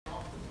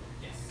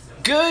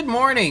Good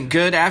morning,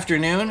 good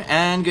afternoon,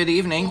 and good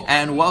evening,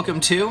 and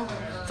welcome to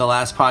The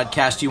Last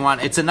Podcast You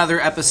Want. It's another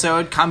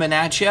episode coming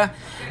at you,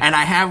 and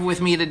I have with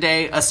me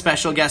today a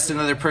special guest,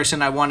 another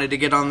person I wanted to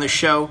get on the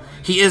show.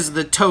 He is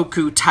the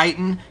Toku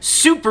Titan,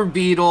 Super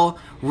Beetle,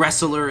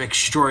 wrestler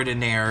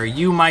extraordinaire.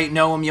 You might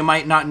know him, you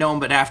might not know him,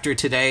 but after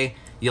today,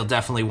 you'll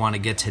definitely want to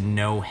get to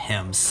know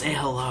him. Say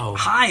hello.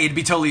 Hi, it'd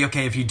be totally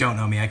okay if you don't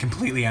know me. I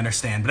completely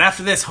understand. But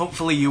after this,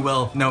 hopefully you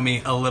will know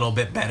me a little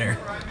bit better.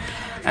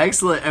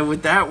 Excellent. And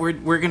with that, we're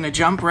going to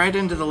jump right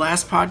into The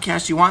Last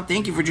Podcast You Want.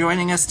 Thank you for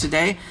joining us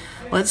today.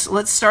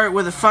 Let's start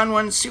with a fun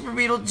one. Super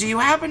Beetle, do you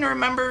happen to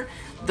remember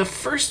the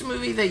first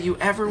movie that you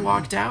ever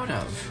walked out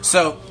of?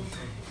 So,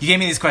 you gave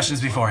me these questions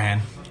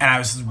beforehand, and I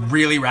was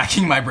really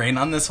racking my brain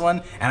on this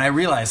one, and I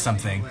realized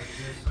something.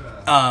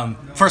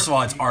 First of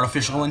all, it's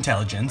Artificial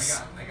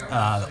Intelligence,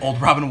 the old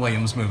Robin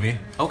Williams movie.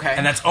 Okay.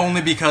 And that's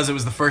only because it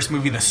was the first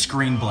movie the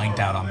screen blanked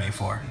out on me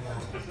for.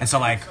 And so,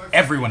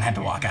 everyone had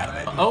to walk out of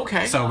it.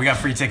 Okay. So we got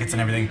free tickets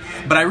and everything.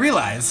 But I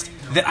realized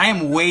that I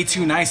am way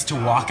too nice to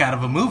walk out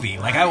of a movie.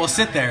 I will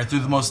sit there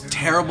through the most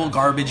terrible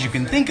garbage you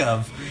can think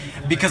of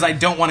because I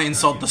don't want to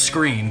insult the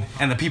screen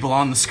and the people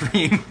on the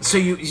screen. So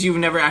you've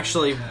never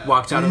actually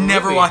walked out of a movie?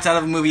 Never walked out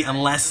of a movie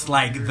unless,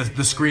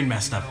 the screen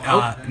messed up.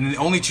 And the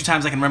only two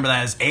times I can remember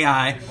that is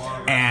AI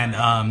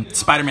and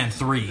Spider-Man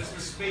 3.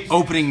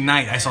 Opening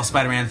night, I saw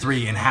Spider-Man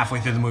 3, and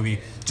halfway through the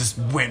movie, just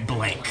went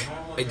blank.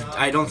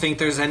 I don't think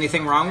there's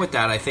anything wrong with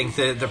that. I think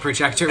the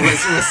projector was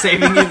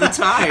saving you the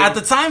time. At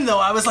the time, though,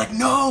 I was like,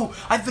 no,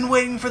 I've been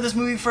waiting for this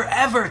movie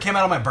forever. It came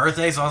out on my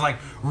birthday, so I was,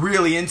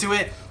 really into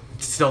it.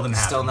 Still didn't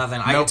happen. Still nothing.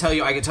 Nope.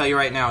 I can tell you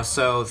right now.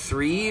 So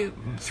three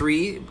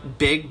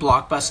big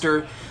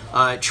blockbuster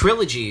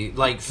trilogy,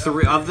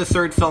 three of the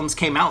third films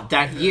came out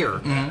that year.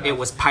 Mm-hmm. It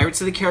was Pirates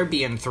of the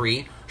Caribbean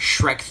 3,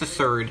 Shrek the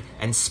Third,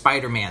 and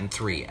Spider-Man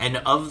 3. And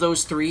of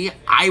those three,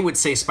 I would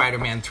say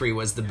Spider-Man 3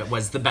 was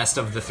the best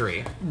of the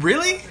three.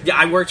 Really? Yeah,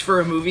 I worked for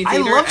a movie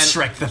theater. I love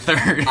Shrek the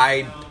Third.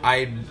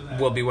 I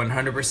will be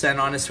 100%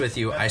 honest with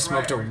you. I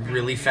smoked a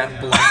really fat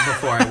blunt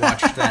before I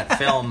watched that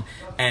film,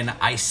 and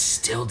I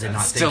still did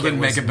not think it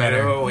make it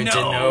better. No, it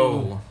didn't.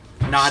 No.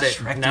 Not it.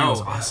 Shrek 3 no.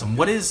 was awesome.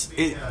 What is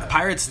it?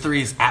 Pirates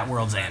 3 is At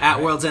World's End.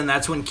 At World's End,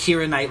 that's when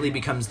Keira Knightley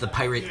becomes the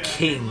Pirate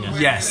King.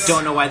 Yes.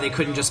 Don't know why they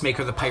couldn't just make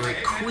her the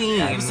Pirate Queen.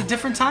 Yeah, it was a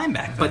different time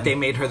back then. But they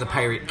made her the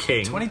Pirate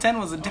King. 2010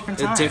 was a different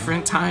time. A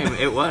different time.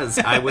 It was.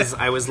 I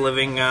was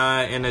living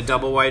in a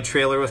double wide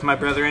trailer with my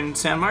brother in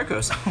San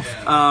Marcos.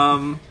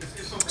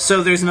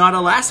 So there's not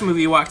a last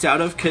movie you walked out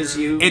of because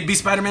you... It'd be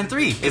Spider-Man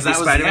 3. It'd be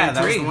Spider-Man 3.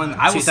 That was the one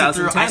I sat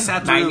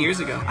through 9 years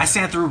ago. I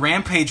sat through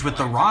Rampage with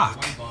The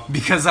Rock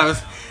because I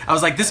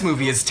was like, this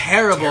movie is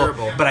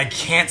terrible, but I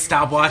can't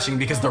stop watching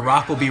because The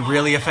Rock will be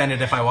really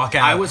offended if I walk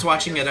out. I was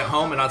watching it at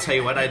home, and I'll tell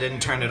you what, I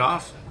didn't turn it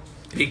off.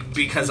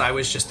 Because I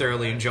was just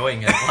thoroughly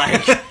enjoying it.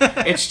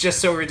 It's just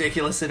so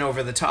ridiculous and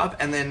over the top.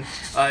 And then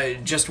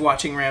just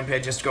watching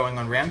Rampage, just going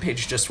on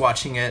Rampage, just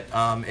watching it,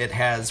 it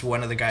has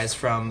one of the guys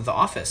from The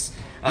Office.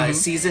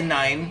 Season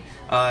 9,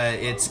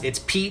 it's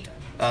Pete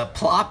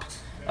Plop.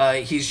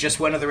 He's just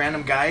one of the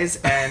random guys,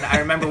 and I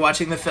remember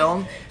watching the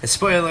film.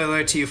 Spoiler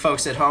alert to you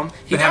folks at home.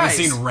 He dies.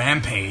 Haven't seen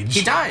Rampage.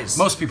 He dies.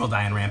 Most people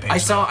die in Rampage. I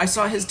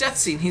saw his death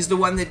scene. He's the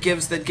one that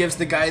gives the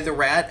guy the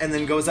rat, and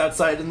then goes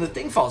outside, and the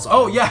thing falls off.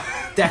 Oh yeah,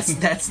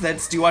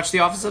 that's. Do you watch The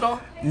Office at all?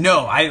 No,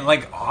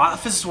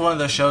 Office is one of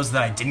those shows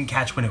that I didn't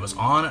catch when it was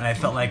on, and I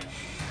felt like.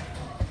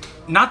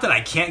 Not that I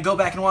can't go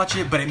back and watch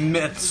it, but it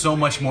meant so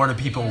much more to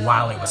people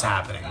while it was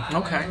happening.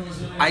 Okay.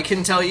 I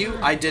can tell you,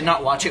 I did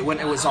not watch it when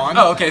it was on.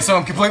 Oh, okay, so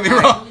I'm completely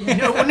wrong.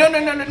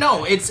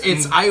 No. It's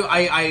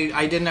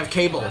I didn't have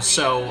cable,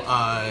 so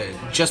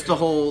just the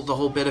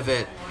whole bit of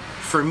it.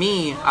 For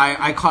me,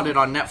 I caught it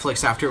on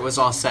Netflix after it was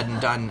all said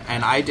and done,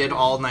 and I did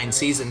all 9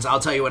 seasons. I'll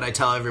tell you what I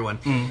tell everyone: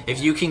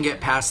 if you can get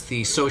past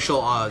the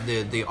social,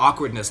 the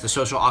awkwardness, the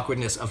social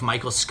awkwardness of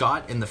Michael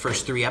Scott in the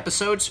first 3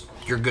 episodes,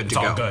 you're good to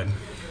go. It's all good.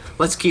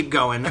 Let's keep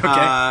going.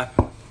 Okay.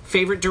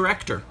 Favorite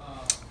director?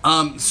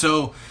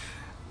 So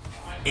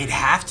it'd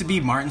have to be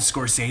Martin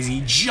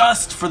Scorsese,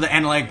 just for the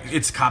and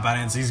it's a cop-out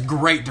answer. He's a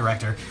great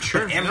director.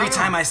 Sure. But every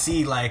time I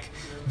see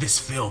this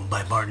film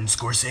by Martin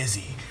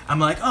Scorsese, I'm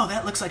like, oh,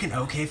 that looks like an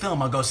okay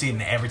film. I'll go see it.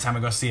 And every time I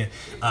go see it,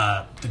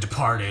 The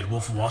Departed,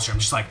 Wolf of Wall Street, I'm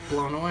just like,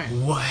 blown away.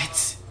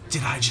 What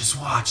did I just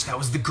watch? That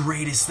was the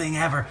greatest thing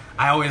ever.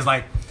 I always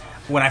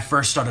when I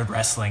first started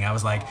wrestling, I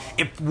was like,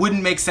 it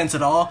wouldn't make sense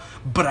at all,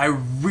 but I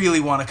really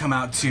want to come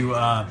out to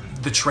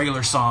the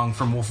trailer song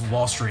from Wolf of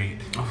Wall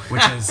Street,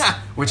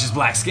 which is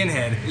Black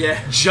Skinhead.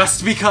 Yeah.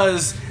 Just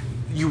because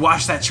you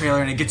watch that trailer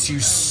and it gets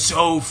you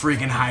so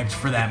freaking hyped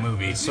for that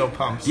movie. So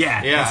pumped.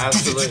 Yeah.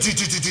 Absolutely.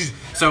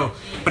 So,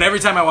 but every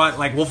time I watch,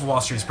 Wolf of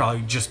Wall Street is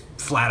probably just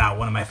flat out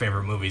one of my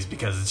favorite movies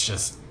because it's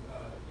just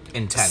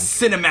intense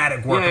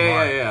cinematic work of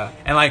art. Yeah.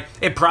 And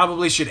it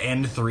probably should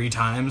end 3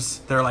 times.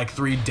 There are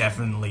 3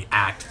 definitely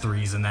act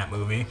 3s in that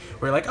movie.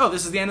 Where you're oh,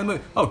 this is the end of the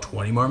movie. Oh,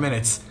 20 more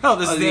minutes. Oh,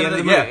 this is the end of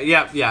the movie.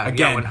 Yeah,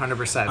 again,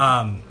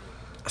 100%.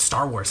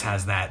 Star Wars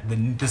has that.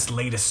 This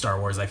latest Star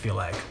Wars, I feel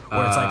like,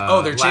 where it's like,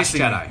 oh, they're Last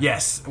chasing. Jedi.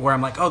 Yes, where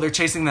I'm like, oh, they're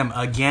chasing them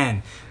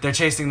again. They're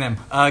chasing them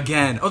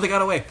again. Oh, they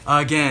got away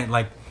again.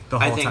 Like the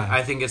whole time.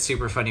 I think it's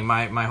super funny.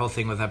 My whole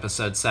thing with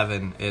episode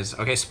 7 is,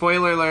 okay,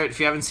 spoiler alert. If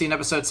you haven't seen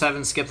episode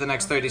 7, skip the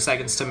next 30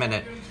 seconds to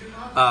minute.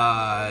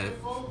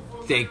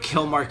 They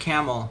kill Mark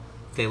Hamill.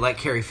 They let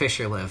Carrie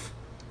Fisher live.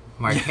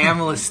 Mark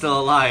Hamill is still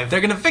alive.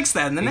 They're gonna fix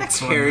that in the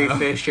next one. Carrie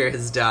Fisher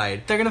has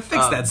died. They're gonna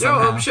fix that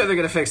somehow. No, I'm sure they're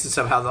gonna fix it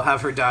somehow. They'll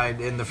have her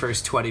died in the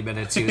first 20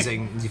 minutes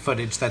using the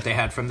footage that they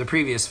had from the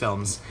previous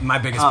films. My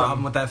biggest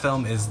problem with that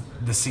film is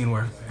the scene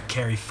where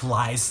Carrie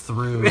flies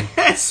through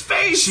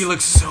space. She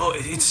looks so.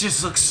 It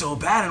just looks so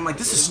bad. And I'm like,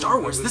 this is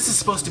Star Wars. This is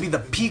supposed to be the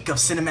peak of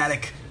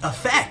cinematic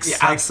effects. Yeah,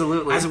 like,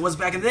 absolutely. As it was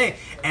back in the day.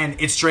 And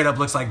it straight up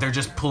looks like they're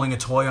just pulling a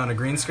toy on a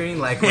green screen,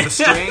 like with a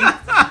string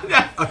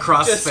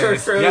across just space. Her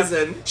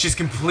frozen. Yep. She's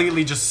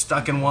completely just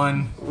stuck in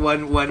one.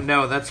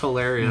 No, that's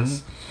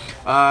hilarious.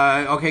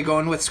 Okay,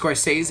 going with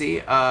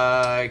Scorsese.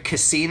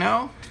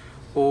 Casino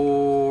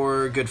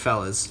or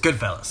Goodfellas?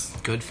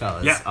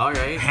 Goodfellas. Yeah. All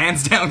right.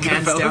 Hands down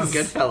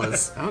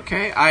Goodfellas.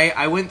 Okay.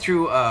 I went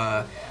through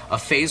a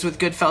phase with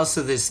Goodfellas.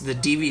 So the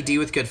DVD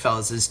with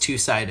Goodfellas is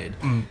two-sided.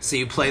 So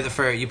you play the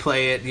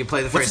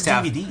first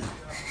half. DVD?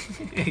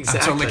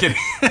 Exactly. I'm totally kidding.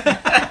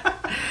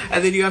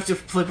 And then you have to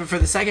flip it for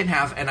the second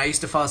half, and I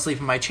used to fall asleep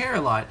in my chair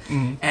a lot,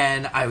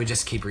 and I would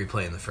just keep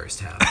replaying the first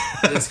half.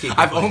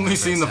 I've only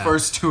seen the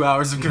first 2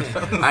 hours of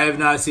Goodfellas. I have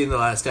not seen the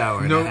last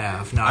hour and a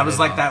half. I was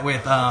like that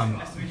with,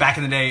 back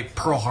in the day,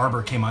 Pearl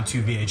Harbor came on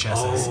 2 VHSs.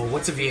 Oh,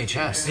 what's a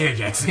VHS? Here you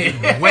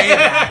go. Way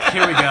back.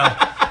 Here we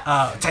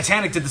go.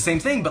 Titanic did the same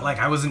thing, but like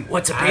I wasn't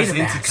What's a as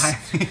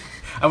Betamax? into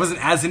I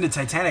wasn't as into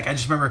Titanic. I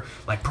just remember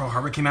like Pearl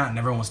Harbor came out and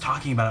everyone was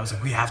talking about it. I was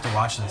like, we have to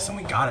watch this, and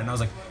we got it. And I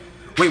was like,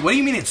 wait, what do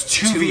you mean it's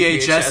two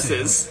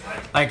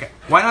VHSs? Like,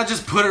 why not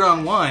just put it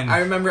on one? I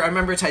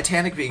remember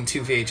Titanic being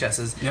 2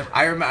 VHSs. Yep.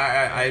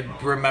 I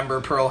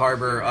remember Pearl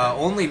Harbor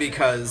only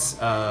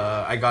because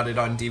I got it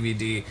on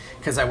DVD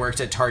because I worked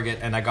at Target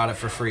and I got it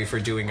for free for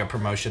doing a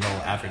promotional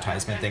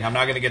advertisement thing. I'm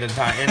not going to get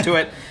into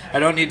it. I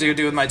don't need to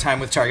do with my time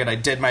with Target. I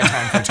did my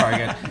time for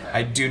Target.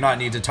 I do not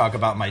need to talk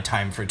about my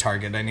time for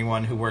Target.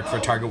 Anyone who worked for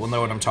Target will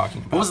know what I'm talking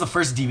about. What was the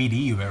first DVD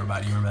you've ever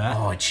bought? Do you remember that?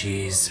 Oh,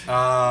 jeez.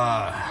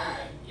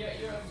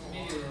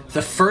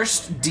 The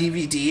first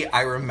DVD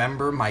I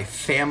remember my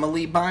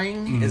family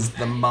buying is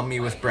The Mummy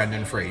with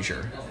Brendan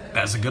Fraser.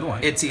 That's a good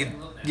one.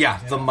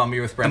 The Mummy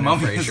with Brendan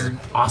Fraser. Is an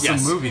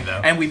awesome movie, though.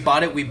 And we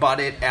bought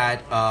it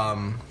at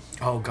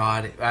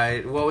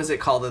what was it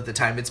called at the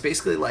time? It's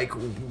basically like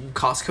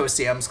Costco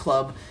Sam's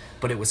Club,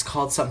 but it was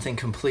called something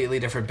completely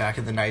different back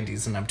in the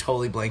 90s, and I'm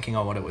totally blanking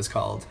on what it was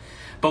called.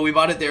 But we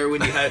bought it there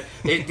when you had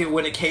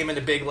when it came in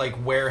a big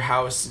like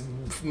warehouse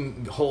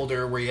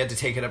holder where you had to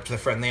take it up to the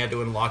front and they had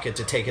to unlock it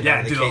to take it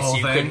out of the case so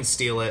you couldn't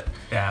steal it.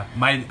 Yeah,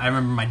 I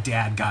remember my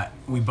dad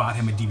we bought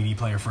him a DVD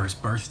player for his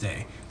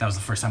birthday. That was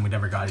the first time we'd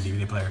ever got a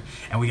DVD player,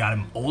 and we got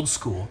him Old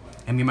School.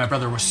 And me and my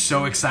brother were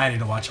so excited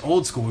to watch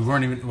Old School. We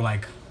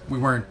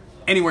weren't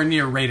anywhere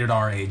near rated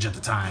R age at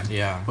the time.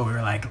 Yeah, but we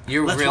were like,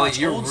 you're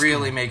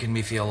really making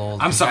me feel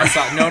old. I'm sorry.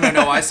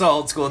 I saw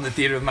Old School in the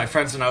theater with my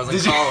friends when I was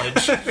in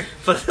college.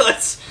 But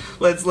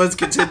let's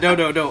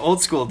continue. No,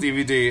 Old School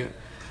DVD.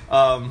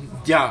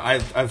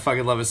 I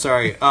fucking love it.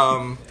 Sorry.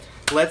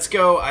 Let's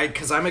go.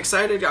 Because I'm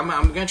excited. I'm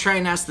gonna try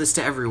and ask this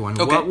to everyone.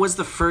 Okay. What was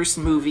the first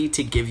movie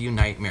to give you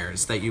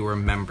nightmares that you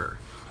remember?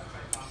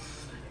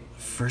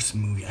 First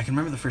movie. I can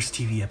remember the first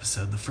TV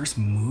episode. The first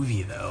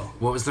movie, though.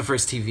 What was the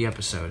first TV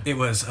episode? It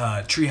was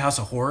Treehouse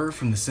of Horror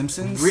from The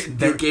Simpsons.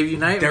 That gave you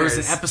nightmares. There was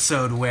an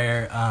episode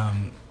where,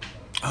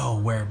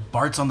 where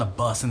Bart's on the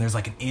bus and there's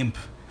like an imp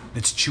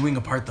that's chewing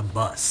apart the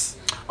bus.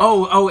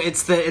 Oh!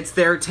 It's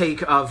their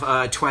take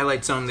of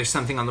Twilight Zone. There's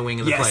something on the wing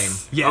of the plane.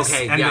 Yes.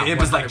 Okay. And yeah, it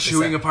was like 100%.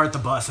 chewing apart the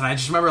bus, and I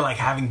just remember like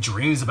having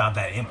dreams about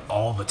that imp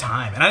all the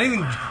time. And I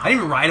didn't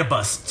even ride a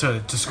bus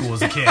to school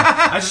as a kid.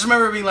 I just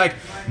remember being like,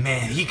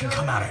 man, he can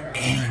come out of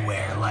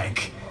anywhere.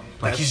 Like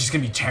he's just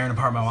gonna be tearing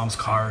apart my mom's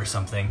car or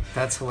something.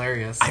 That's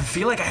hilarious. I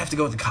feel like I have to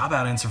go with the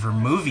cop-out answer for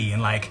movie,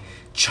 and like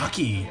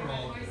Chucky.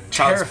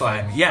 Child's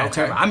Terrified. Play. Yeah, Okay.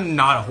 terrified. I'm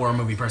not a horror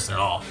movie person at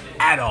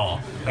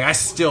all. Like I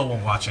still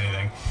won't watch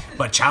anything.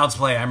 But Child's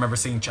Play, I remember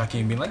seeing Chucky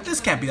and being like, this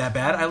can't be that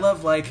bad. I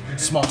love like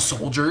Small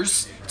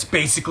Soldiers. It's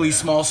basically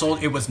Small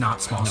Soldiers. It was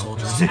not Small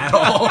Soldiers at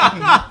all.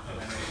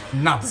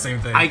 Not the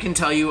same thing. I can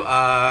tell you,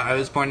 I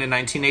was born in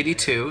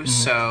 1982,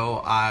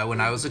 so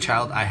when I was a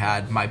child, I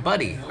had My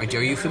Buddy. Are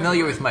you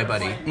familiar with My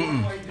Buddy?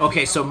 Mm-mm.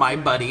 Okay, so My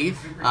Buddy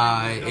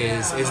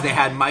is they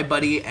had My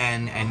Buddy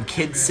and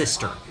Kid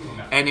Sister.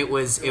 And it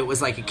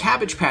was like a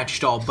Cabbage Patch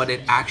doll, but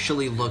it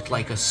actually looked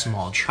like a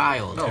small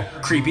child. Oh,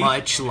 creepy.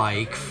 Much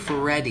like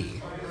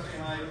Freddy.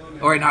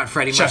 Or not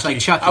Freddy, much like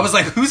Chucky. I was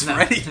like, who's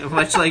Freddy?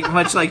 much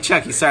like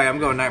Chucky. Sorry, I'm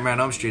going Nightmare on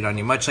Elm Street on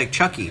you. Much like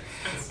Chucky.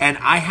 And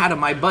I had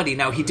my buddy.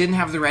 Now, he didn't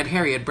have the red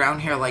hair. He had brown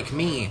hair like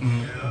me.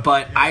 Mm-hmm.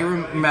 But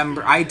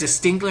I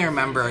distinctly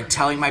remember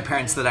telling my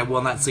parents that I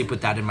will not sleep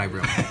with that in my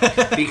room.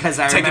 Because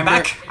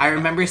I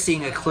remember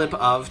seeing a clip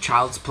of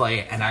Child's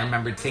Play, and I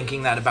remembered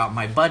thinking that about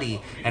my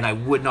buddy, and I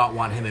would not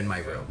want him in my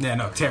room. Yeah,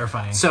 no,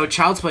 terrifying. So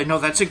Child's Play, no,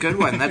 that's a good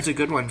one. That's a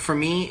good one. For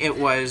me, it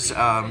was,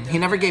 he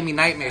never gave me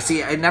nightmares.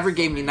 See, it never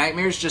gave me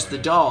nightmares, just the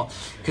doll.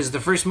 Because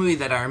the first movie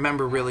that I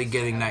remember really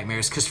giving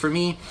nightmares, because for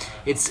me,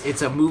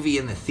 it's a movie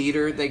in the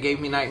theater that gave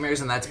me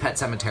nightmares, and that's Pet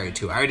Sematary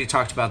 2. I already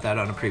talked about that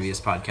on a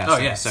previous podcast. Oh,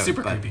 yeah,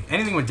 super creepy.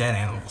 Anything with dead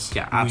animals.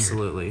 Yeah,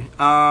 absolutely.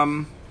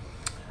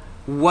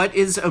 What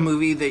is a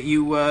movie that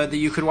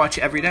you could watch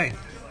every day?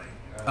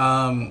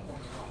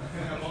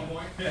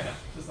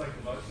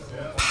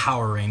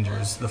 Power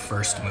Rangers, the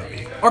first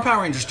movie. Or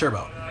Power Rangers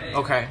Turbo.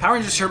 Okay. Power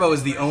Rangers Turbo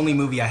is the only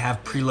movie I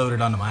have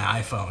preloaded onto my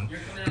iPhone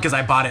because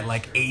I bought it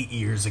like 8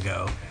 years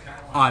ago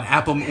on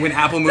Apple when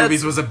Apple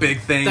Movies was a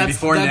big thing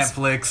before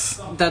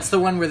Netflix. That's the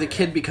one where the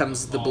kid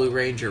becomes the Blue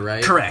Ranger,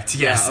 right? Correct.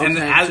 Yes. Yeah,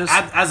 okay. And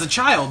as a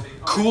child,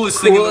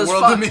 coolest thing in the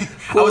world to me.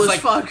 I was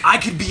like, I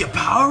could be a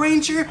Power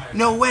Ranger?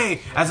 No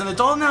way. As an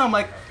adult now, I'm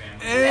like,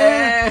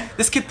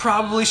 this kid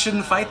probably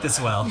shouldn't fight this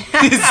well.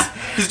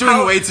 He's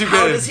doing way too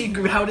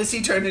good. How does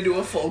he turn into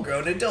a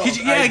full-grown adult?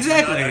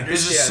 Exactly.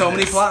 There's just so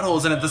many plot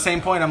holes, and at the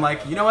same point, I'm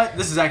like, you know what?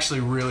 This is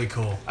actually really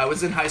cool. I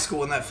was in high school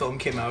when that film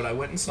came out. I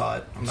went and saw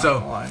it. I'm not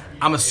gonna lie.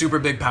 I'm a super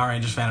big Power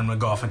Rangers fan. I'm gonna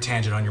go off a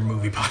tangent on your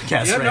movie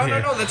podcast here.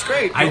 No, that's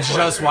great. I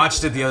just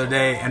watched it the other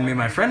day, and me and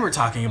my friend were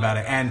talking about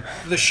it, and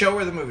the show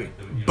or the movie?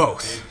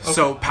 Both. Okay.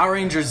 So Power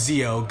Rangers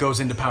Zeo goes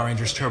into Power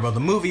Rangers Turbo the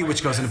movie,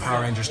 which goes into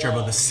Power Rangers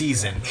Turbo the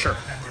season. Sure.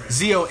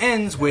 Zeo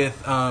ends with,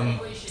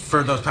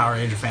 for those Power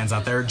Ranger fans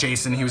out there,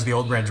 Jason, he was the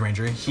old Red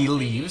Ranger, he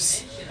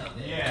leaves.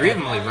 Three of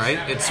them leave, right?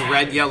 It's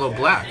red, yellow,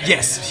 black.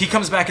 Yes, he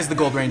comes back as the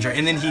Gold Ranger,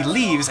 and then he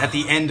leaves at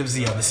the end of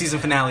Zeo. The season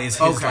finale is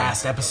his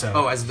last episode.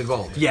 Oh, as the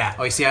Gold. Yeah.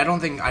 Oh, see, I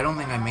don't think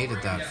I made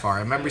it that far. I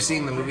remember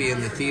seeing the movie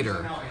in the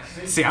theater.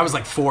 See, I was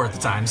like 4 at the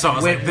time, so I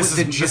was like, this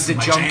is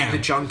my jam. The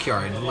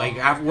junkyard. Like,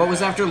 what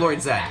was after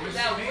Lord Zed?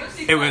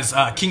 It was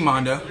King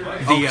Mondo.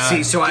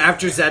 So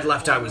after Zed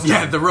left, I was done.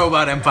 Yeah, the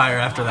Robot Empire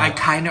after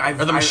that.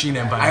 Or the Machine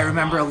Empire. I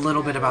remember a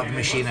little bit about the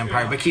Machine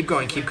Empire, but keep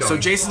going. So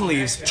Jason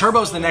leaves.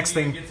 Turbo's the next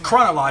thing,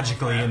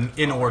 chronologically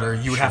in order.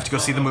 You would have to go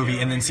see the movie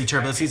and then see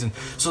Turbo the season.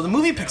 So the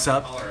movie picks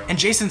up, and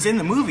Jason's in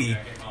the movie,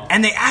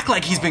 and they act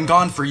like he's been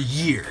gone for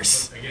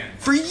years.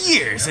 For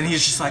years. And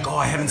he's just like,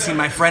 I haven't seen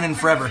my friend in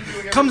forever.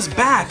 Comes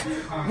back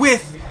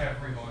with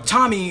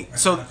Tommy.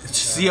 So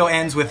Zeo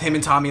ends with him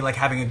and Tommy like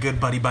having a good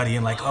buddy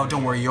and like,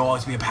 don't worry, you'll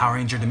always be a Power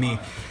Ranger to me.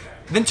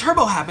 Then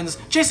Turbo happens.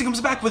 Jason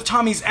comes back with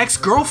Tommy's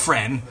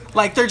ex-girlfriend.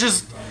 Like they're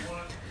just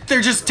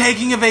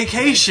taking a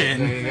vacation.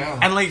 There you go.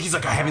 And like he's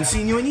like, I haven't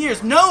seen you in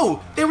years.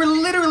 No, they were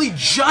literally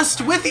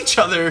just with each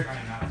other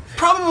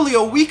probably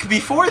a week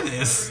before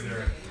this.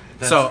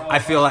 So I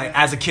feel like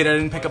as a kid I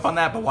didn't pick up on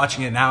that, but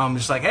watching it now I'm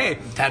just like, hey,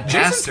 that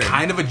Jason's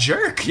kind of a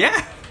jerk.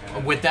 Yeah.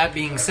 With that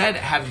being said,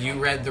 have you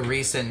read the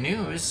recent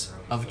news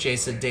of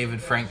Jason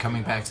David Frank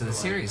coming back to the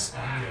series?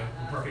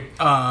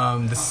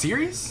 The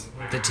series?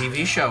 The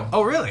TV show.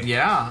 Oh, really?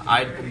 Yeah.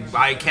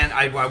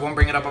 I won't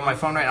bring it up on my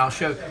phone right now. I'll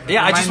show.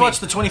 Yeah, I just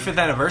watched the 25th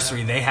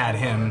anniversary. They had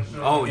him.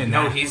 Oh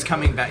no, he's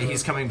coming back.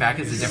 He's coming back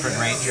as a different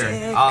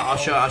Ranger. I'll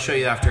show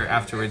you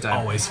after we're done.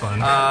 Always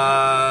fun.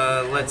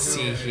 Let's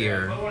see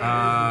here.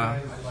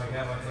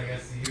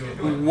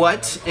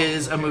 What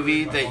is a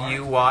movie that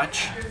you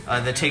watch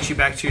that takes you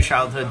back to your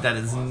childhood that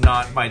is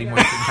not Mighty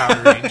Morphin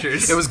Power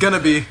Rangers? It was gonna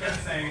be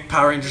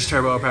Power Rangers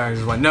Turbo or Power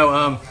Rangers 1.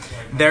 No,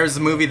 there's a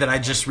movie that I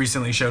just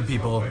recently showed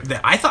people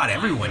that I thought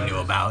everyone knew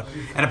about.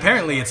 And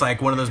apparently it's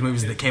like one of those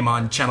movies that came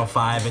on Channel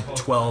 5 at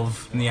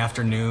 12 in the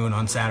afternoon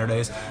on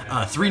Saturdays.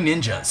 Three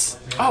Ninjas.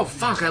 Oh,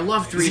 fuck, I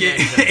love Three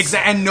Ninjas.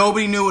 Exactly, and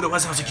nobody knew what it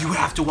was. I was like, you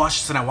have to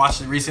watch this, and I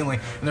watched it recently.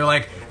 And they're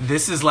like,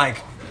 this is like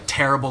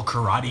terrible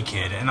Karate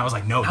Kid. And I was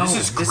like, no, this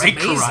is great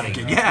Karate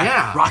Kid.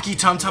 Yeah. Rocky,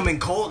 Tum Tum,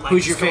 and Colt. Like,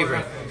 who's your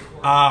favorite?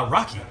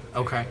 Rocky.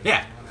 Okay.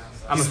 Yeah.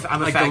 I'm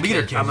a like fat the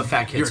leader kid. I'm a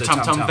fat kid. You're a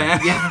Tum Tum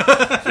fan?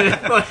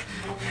 Yeah.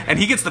 And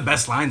he gets the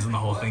best lines in the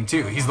whole thing,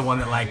 too. He's the one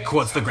that, like,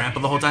 quotes the grandpa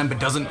the whole time, but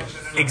doesn't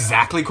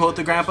exactly quote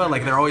the grandpa.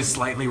 Like, they're always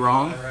slightly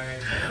wrong.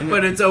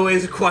 But it's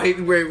always quite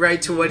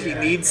right to what he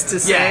needs to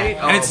say.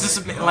 Yeah. And it's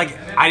just, like,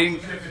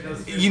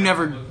 you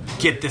never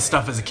get this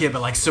stuff as a kid,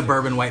 but, like,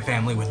 suburban white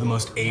family with the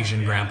most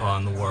Asian grandpa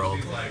in the world.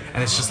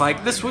 And it's just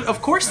like,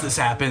 of course this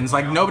happens.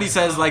 Like, nobody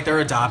says, like, they're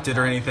adopted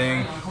or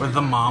anything, or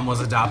the mom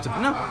was adopted.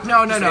 No.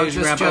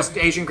 Just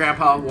Asian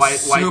grandpa, white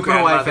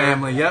super white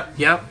family, yep.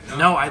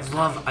 No, I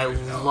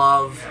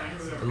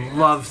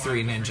love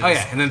Three Ninjas. Oh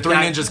yeah, and then Three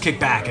Ninjas Kick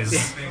Back is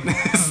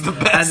the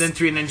best. And then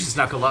Three Ninjas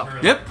Knuckle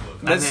Up. Yep.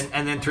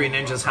 And then Three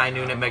Ninjas High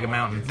Noon at Mega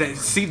Mountain.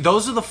 See,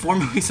 those are the 4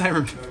 movies I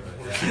remember.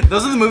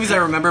 Those are the movies I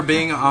remember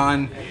being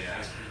on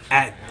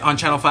on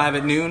Channel 5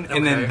 at noon,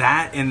 and then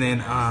that, and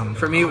then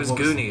For me, it was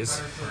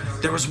Goonies.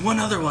 There was one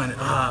other one,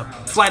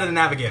 Flight of the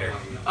Navigator.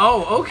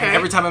 Oh, okay. And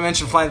every time I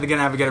mention Flight of the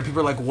Navigator,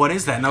 people are like, "What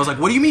is that?" And I was like,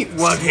 "What do you mean?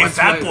 What's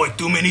that boy?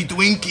 Too many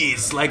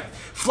Twinkies." Like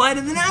Flight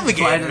of the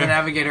Navigator. Flight of the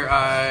Navigator.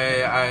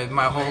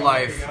 My whole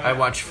life, I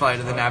watched Flight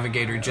of the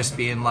Navigator, just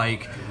being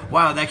like,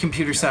 wow, that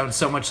computer sounds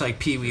so much like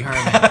Pee Wee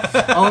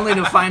Herman. Only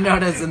to find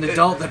out as an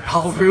adult that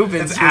Paul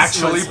Rubens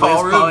was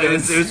Paul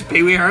Rubens. It was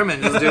Pee Wee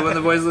Herman just doing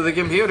the voice of the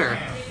computer.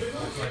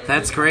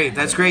 That's great.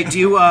 That's great. Do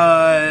you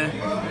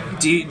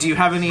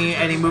have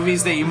any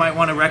movies that you might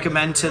want to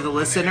recommend to the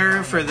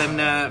listener for them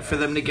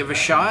to give a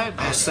shot?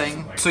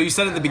 So you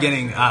said at the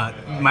beginning,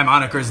 my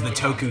moniker is the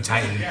Toku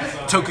Titan.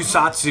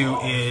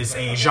 Tokusatsu is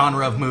a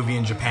genre of movie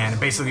in Japan. It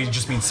basically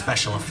just means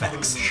special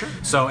effects. Sure.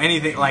 So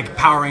anything like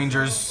Power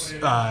Rangers,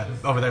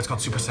 over there it's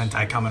called Super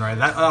Sentai Kamen Rider.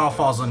 That all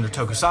falls under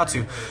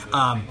Tokusatsu.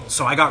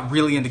 So I got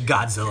really into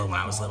Godzilla when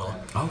I was little.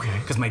 Okay.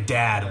 Because my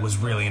dad was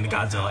really into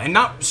Godzilla, and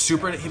not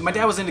super. My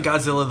dad was into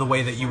Godzilla the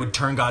way that you would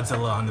turn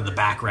Godzilla onto the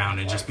background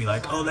and just be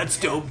like, "Oh, that's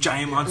dope!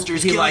 Giant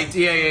monsters, He liked,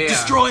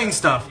 destroying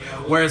stuff."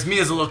 Whereas me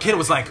as a little kid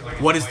was like,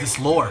 "What is this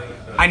lore?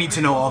 I need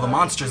to know all the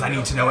monsters. I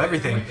need to know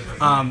everything."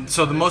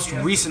 So the most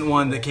recent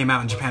one that came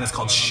out in Japan is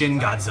called Shin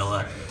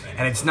Godzilla,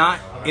 and it's not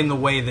in the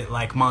way that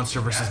like Monster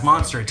vs.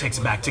 Monster. It takes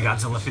it back to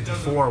Godzilla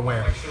 54,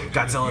 where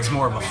Godzilla is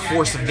more of a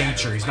force of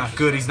nature. He's not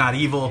good. He's not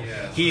evil.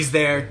 He's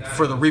there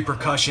for the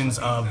repercussions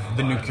of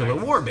the nuclear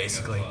war,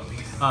 basically.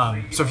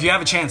 So if you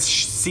have a chance,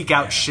 seek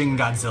out Shin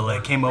Godzilla.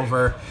 It came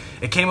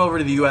over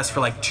to the U.S. for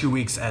like 2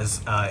 weeks as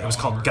it was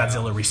called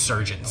Godzilla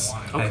Resurgence.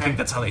 Okay. I think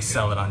that's how they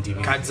sell it on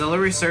DVD. Godzilla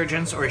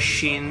Resurgence or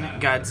Shin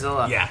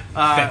Godzilla. Yeah,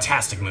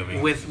 fantastic movie.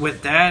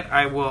 With that,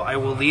 I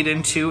will lead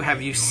into.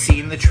 Have you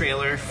seen the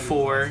trailer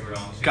for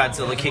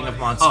Godzilla King of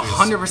Monsters?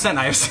 100%.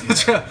 I have seen the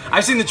trailer.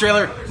 I've seen the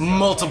trailer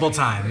multiple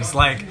times.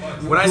 Like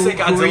when I say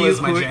Godzilla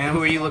is my jam.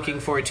 Who are you looking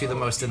forward to the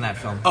most in that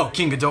film? Oh,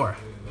 King Ghidorah.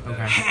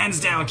 Okay. Hands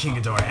down King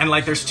Ghidorah. And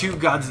like there's 2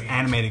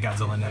 animated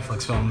Godzilla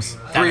Netflix films.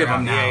 3 of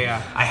them now.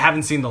 Yeah. I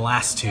haven't seen the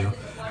last 2,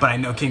 but I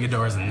know King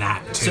Ghidorah's in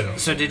that too.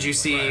 So did you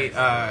see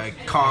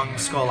Kong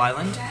Skull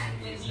Island?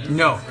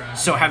 No.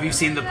 So have you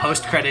seen the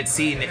post-credit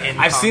scene in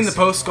I've seen the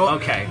post-skull.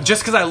 Okay.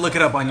 Just because I look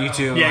it up on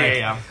YouTube.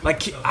 Yeah.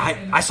 Like,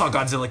 I saw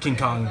Godzilla King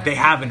Kong. They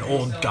have an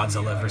old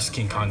Godzilla versus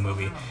King Kong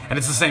movie. And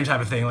it's the same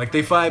type of thing. Like,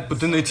 they fight, but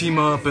then they team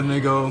up and they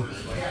go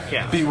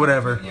beat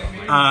whatever.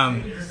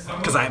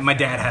 Because my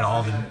dad had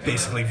all the,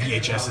 basically,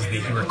 VHSs that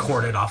he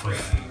recorded off of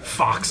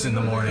Fox in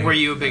the morning. Were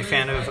you a big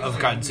fan of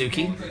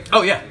Godzuki?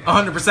 Oh, yeah.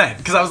 100%.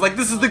 Because I was like,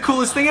 this is the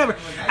coolest thing ever.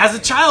 As a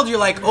child, you're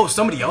like, oh,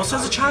 somebody else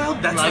has a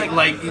child? That's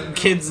like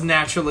kids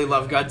naturally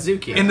love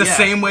Godzuki. In the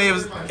same way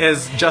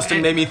as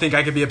Justin made me think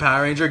I could be a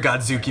Power Ranger,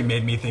 Godzuki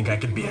made me think I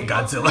could be a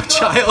Godzilla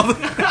child.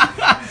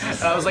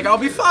 And I was like, I'll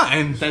be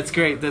fine. That's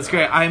great.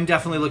 I'm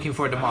definitely looking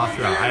forward to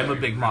Mothra. I'm a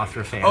big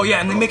Mothra fan. Oh, yeah,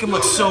 and they make him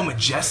look so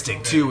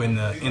majestic, too, in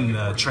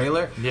the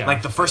trailer. Yeah.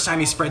 Like, the first time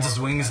he spreads his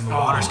wings and the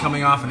water's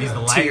coming off and he's the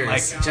light. Tears.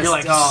 Like, you're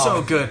like,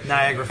 so good.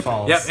 Niagara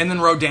Falls. Yep, and then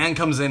Rodan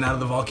comes in out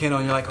of the volcano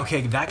and you're like,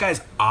 okay, that guy's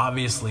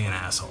obviously an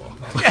asshole.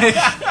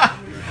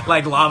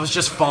 Like lava's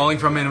just falling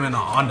from him and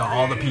onto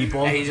all the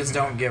people. And he just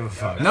don't give a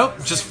fuck.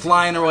 Nope, just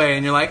flying away,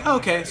 and you're like, oh,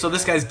 okay, so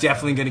this guy's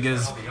definitely gonna get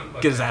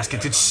his ass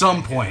kicked at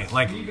some point.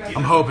 Like,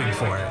 I'm hoping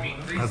for it.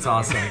 That's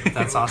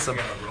awesome.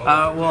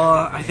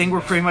 Well, I think we're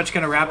pretty much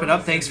gonna wrap it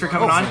up. Thanks for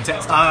coming on.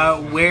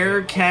 Fantastic.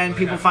 Where can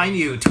people find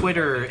you?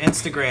 Twitter,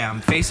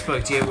 Instagram,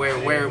 Facebook?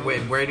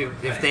 Where do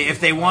if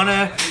they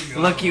wanna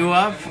look you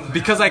up?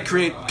 Because I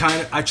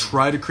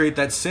try to create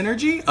that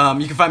synergy.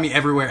 You can find me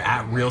everywhere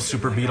at Real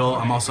Super Beetle.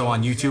 I'm also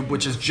on YouTube,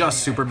 which is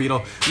just Super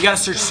Beetle. You gotta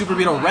search Super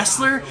Beetle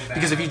Wrestler,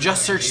 because if you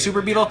just search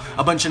Super Beetle,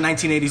 a bunch of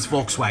 1980s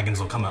Volkswagens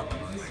will come up.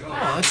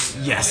 Oh,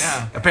 yes.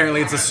 Yeah.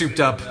 Apparently it's a souped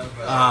up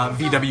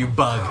VW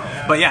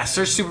bug. But yeah,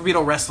 search Super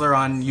Beetle Wrestler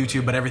on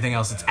YouTube, but everything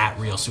else it's at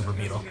Real Super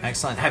Beetle.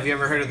 Excellent. Have you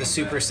ever heard of the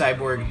Super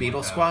Cyborg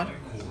Beetle Squad?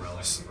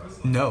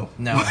 No.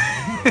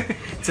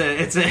 It's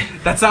a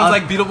that sounds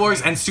like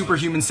Beetleborgs and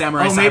Superhuman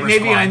Samurai Cyber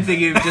maybe Squad. I'm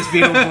thinking of just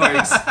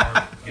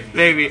Beetleborgs.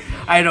 Maybe,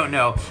 I don't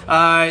know.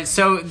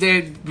 So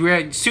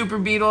the Super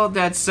Beetle,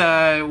 that's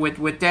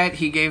with that,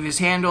 he gave his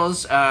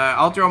handles.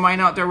 I'll throw mine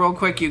out there real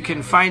quick. You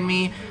can find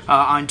me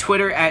on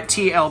Twitter at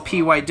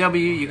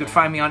TLPYW. You can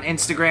find me on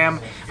Instagram,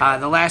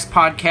 The Last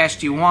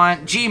Podcast You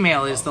Want.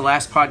 Gmail is The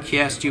Last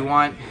Podcast You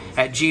Want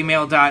at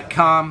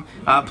gmail.com.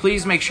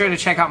 Please make sure to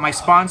check out my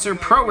sponsor,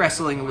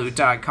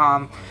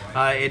 ProWrestlingLoot.com.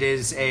 It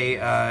is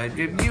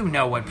you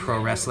know what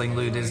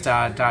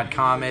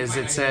ProWrestlingLoot.com is.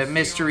 It's a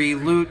mystery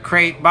loot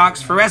crate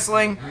box for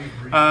wrestling.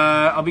 I'm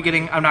not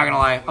gonna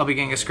lie, I'll be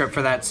getting a script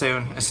for that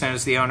soon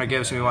as the owner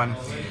gives me one.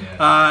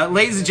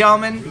 Ladies and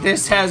gentlemen,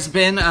 this has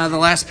been The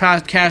Last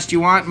Podcast You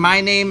Want. My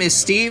name is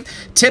Steve.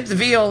 Tip the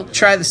veal,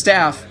 try the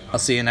staff. I'll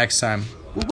see you next time.